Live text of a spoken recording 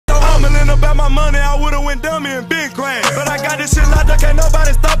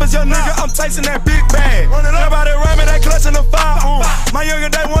chasing that big bag. Everybody ramming that clutch in the fire. My younger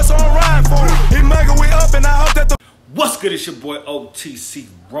day once on ride for him. He mugging we up and I hope that the... What's good? It's your boy OTC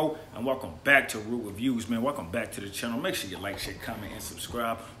Bro, and welcome back to Root Reviews, man. Welcome back to the channel. Make sure you like, share, comment, and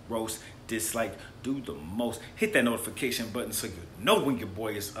subscribe. Roast, dislike, do the most. Hit that notification button so you know when your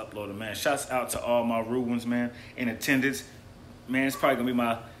boy is uploading, man. Shouts out to all my Root ones, man, in attendance. Man, it's probably gonna be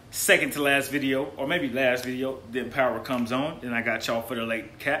my second to last video, or maybe last video. Then power comes on. Then I got y'all for the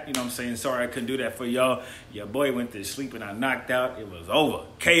late cap. You know what I'm saying? Sorry I couldn't do that for y'all. Your boy went to sleep and I knocked out. It was over.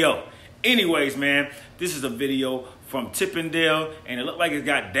 KO. Anyways, man, this is a video from Tippendale, and it looked like it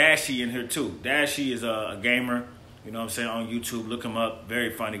got Dashy in here too. Dashy is a gamer, you know what I'm saying, on YouTube. Look him up.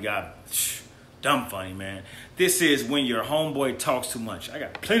 Very funny guy. Dumb funny, man. This is when your homeboy talks too much. I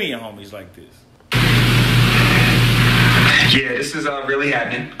got plenty of homies like this. Yeah, this is really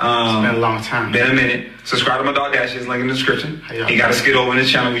happening. It's been a long time. Been a minute. Subscribe to my dog Dash. It's link in the description. He got a skit over in the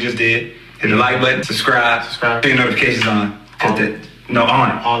channel we just did. Hit the like button, subscribe, turn your notifications on. No,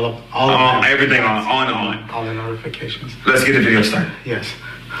 on. All everything on. All the notifications. Let's get the video started. Yes.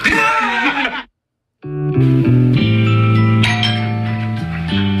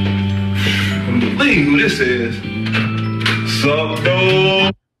 Believe who this is. Sup,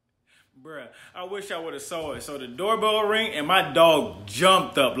 dog? Bruh, I wish I would have saw it. So the doorbell ring and my dog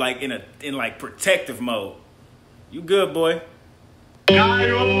jumped up like in like protective mode. You good, boy? Yo,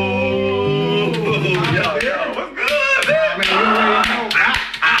 what's good, man?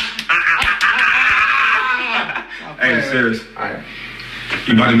 Hey, serious. Alright.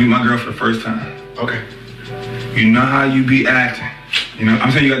 You about to meet my girl for the first time. Okay. You know how you be acting. You know,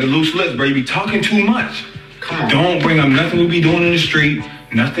 I'm saying you got the loose lips, bro. You be talking too much. Come on. Don't bring up nothing we be doing in the street.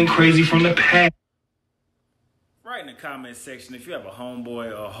 Nothing crazy from the past. Write in the comment section if you have a homeboy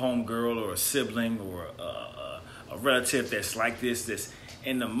or a homegirl or a sibling or a relative that's like this, that's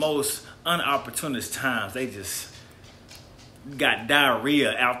in the most unopportunist times. They just got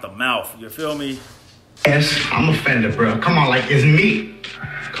diarrhea out the mouth. You feel me? Yes, I'm offended, bro. Come on, like, it's me.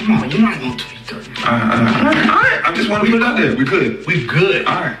 Come on, you're not going to tweet 30. All right. I just want to put it out there. We good. We good.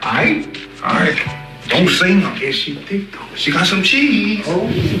 All right. All right? All right. Don't say nothing. Is she thick, though? She got some cheese. Oh,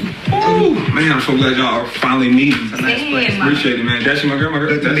 man, I'm so glad y'all are finally meeting. It's a nice place. Appreciate it, man. That's my girl.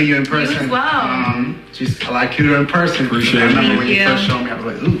 Good to meet you in person. You as well. She's a lot cuter in person. Appreciate it. I remember when you first showed me, I was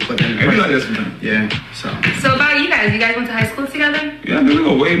like, ooh, but then Maybe like this sometimes. Yeah, So about you guys went to high school together? Yeah, we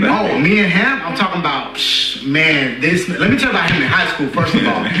go way back. Oh, me and him? I'm talking about, man, let me tell you about him in high school, first of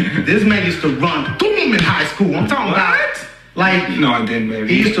all. This man used to run through him in high school. I'm talking about, like... No, I didn't, baby.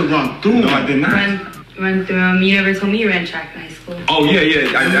 He used to run through him. No, I did not. Run through him. You never told me you ran track in high school. Oh, yeah.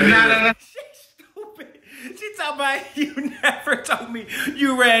 I She's stupid. She talking about you never told me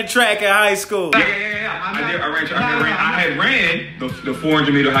you ran track in high school. Yeah. I ran track. I had ran the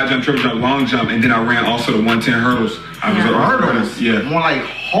 400-meter high jump, triple jump, long jump, and then I ran also the 110 hurdles. I was hurdles? Yeah. More like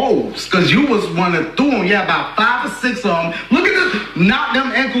holes, because you was one that threw them. Yeah, about 5 or 6 of them. Look at this. Knock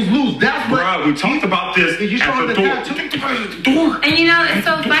them ankles loose. That's what... Bro, we talked about this you at the door. And you know, it's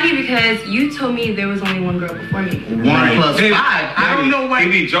so funny because you told me there was only one girl before me. 1 plus 5. I don't know why. He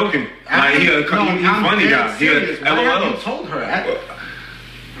be joking. Like, he's a funny guy. He a LOL. You told her.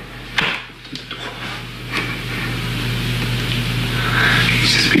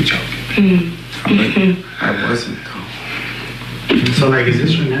 He's just be joking. I wasn't, though. So, like, is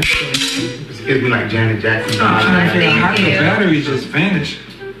this your next one? It gives me like Janet Jackson. How the battery just vanished?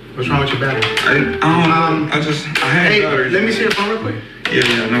 What's wrong with your battery? I had battery. Let me see your phone real quick.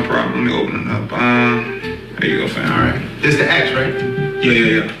 Yeah, no problem. Let me open it up. There you go, fam. All right. This the X, right?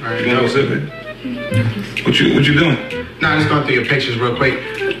 Yeah. All right. You want to go sip it? What you doing? No, I'm just going through your pictures real quick.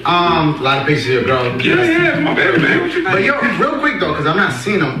 A lot of pictures of your girl. Yeah, my baby, man. What you think? But yo, real quick though, because I'm not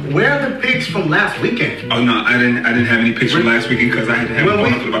seeing them. Where are the pics from last weekend? Oh no, I didn't have any pictures last weekend because I had to have my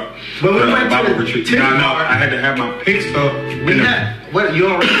phone for the Bible retreat. No, I had to have my pics up. What you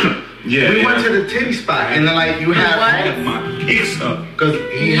already? Yeah. We went to the titty spot, and then like you had my pics up because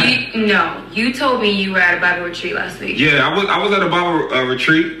you told me you were at a Bible retreat last week. Yeah, I was at a Bible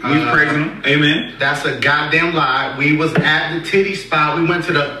retreat. We was praising him. Amen. That's a goddamn lie. We was at the titty spot. We went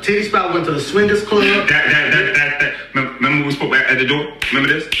to the titty spot. We went to the swingers club. Remember we spoke at the door.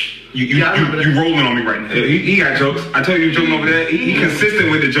 Remember this? You rolling on me right now. He got jokes. I told you he was joking over there. He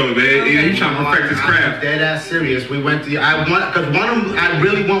consistent with the joke, man. He's trying to perfect his craft. Dead ass serious. We went to because one of them, I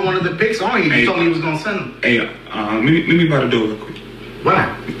really want one of the pics on you. You told me he was gonna send them. Hey, meet me by the door real quick.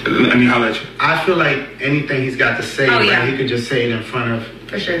 Why? Let me holler at you. I feel like anything he's got to say, he could just say it in front of.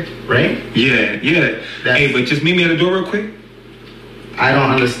 For sure. Right? Yeah. Hey, but just meet me at the door real quick. I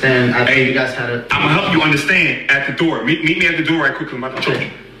don't understand. I think you guys had a... I'm gonna help you understand at the door. Meet me at the door right quick. I'm about to choke you.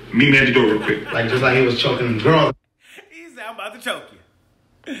 Meet me at the door real quick. Like, just like he was choking girls. He said, I'm about to choke you.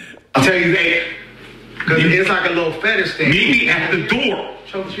 I'll tell you that. Because it's like a little fetish thing. Meet me at the door.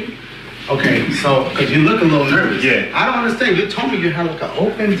 Choke you? Okay, so, because you look a little nervous. Yeah. I don't understand. You told me you had like an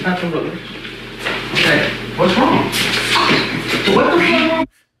open type of relationship. Okay, what's wrong? What the fuck?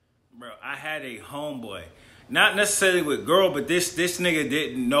 Bro, I had a homeboy. Not necessarily with girl, but this nigga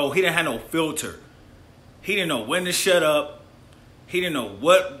didn't know. He didn't have no filter. He didn't know when to shut up. He didn't know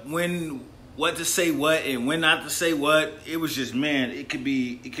what to say what and when not to say what. It was just, man, it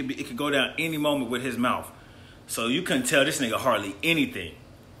could go down any moment with his mouth. So you couldn't tell this nigga hardly anything.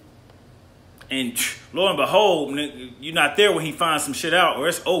 And lo and behold, you're not there when he finds some shit out or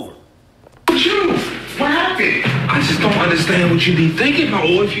it's over. What you? What happened? I just don't understand what you be thinking about,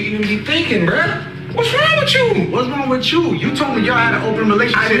 or if you even be thinking, bruh. What's wrong with you? What's wrong with you? You told me y'all had an open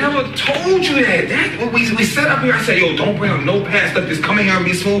relationship. I never told you that. We set up here. I said, yo, don't bring up no past stuff. Just coming here and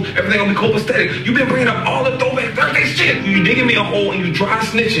be smooth. Everything gonna be copacetic. You been bringing up all the throwback Thursday shit. You digging me a hole and you dry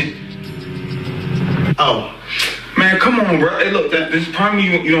snitching. Oh. Man, come on, bro. Hey, look, this part of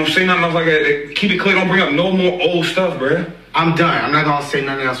me, you don't say nothing else like that. Keep it clear. Don't bring up no more old stuff, bro. I'm done. I'm not gonna say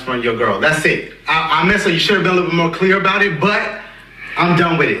nothing else from your girl. That's it. I messed up. You should have been a little bit more clear about it, but I'm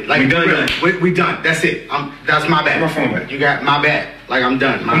done with it. Like, we done. Really, we done. That's it. That's my bad. My phone back. You got my bad. Like, I'm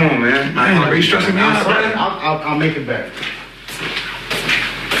done. Come on, man. Are you stressing me out, sorry. bro? I'll make it better.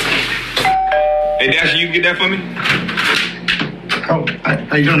 Hey, Dash, you can get that for me? Oh,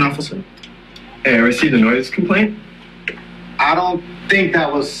 how you doing, officer? Hey, I received a noise complaint. I don't think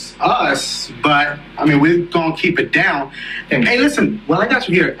that was us, but I mean, we're gonna keep it down. And hey, listen, well, I got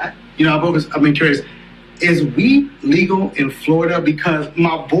you here. I've been curious. Is weed legal in Florida? Because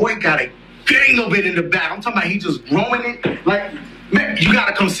my boy got a gang of it in the back. I'm talking about he just growing it. Like, man, you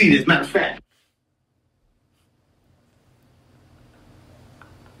gotta come see this. Matter of fact.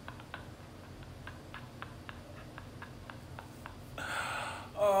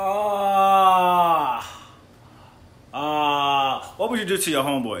 What would you do to your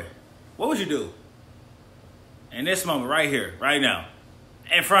homeboy? What would you do? In this moment, right here, right now,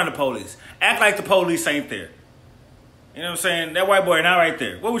 in front of the police. Act like the police ain't there. You know what I'm saying? That white boy not right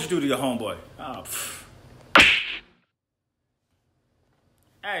there. What would you do to your homeboy? Oh,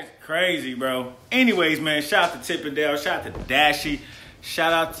 that's crazy, bro. Anyways, man, shout out to Tippendale. Shout out to Dashy.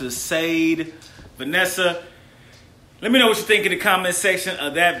 Shout out to Sade, Vanessa. Let me know what you think in the comment section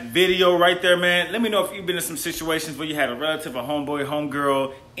of that video right there, man. Let me know if you've been in some situations where you had a relative, a homeboy,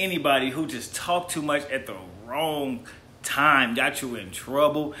 homegirl, anybody who just talked too much at the wrong time, got you in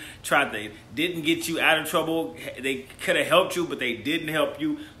trouble, didn't get you out of trouble. They could have helped you, but they didn't help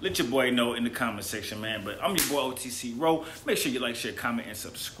you. Let your boy know in the comment section, man. But I'm your boy, OTC Ro. Make sure you like, share, comment, and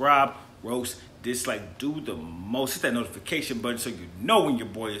subscribe. Roast, dislike, do the most. Hit that notification button so you know when your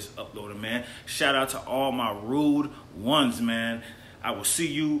boy is uploading, man. Shout out to all my rude ones, man. I will see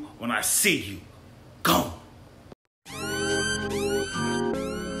you when I see you. Gone.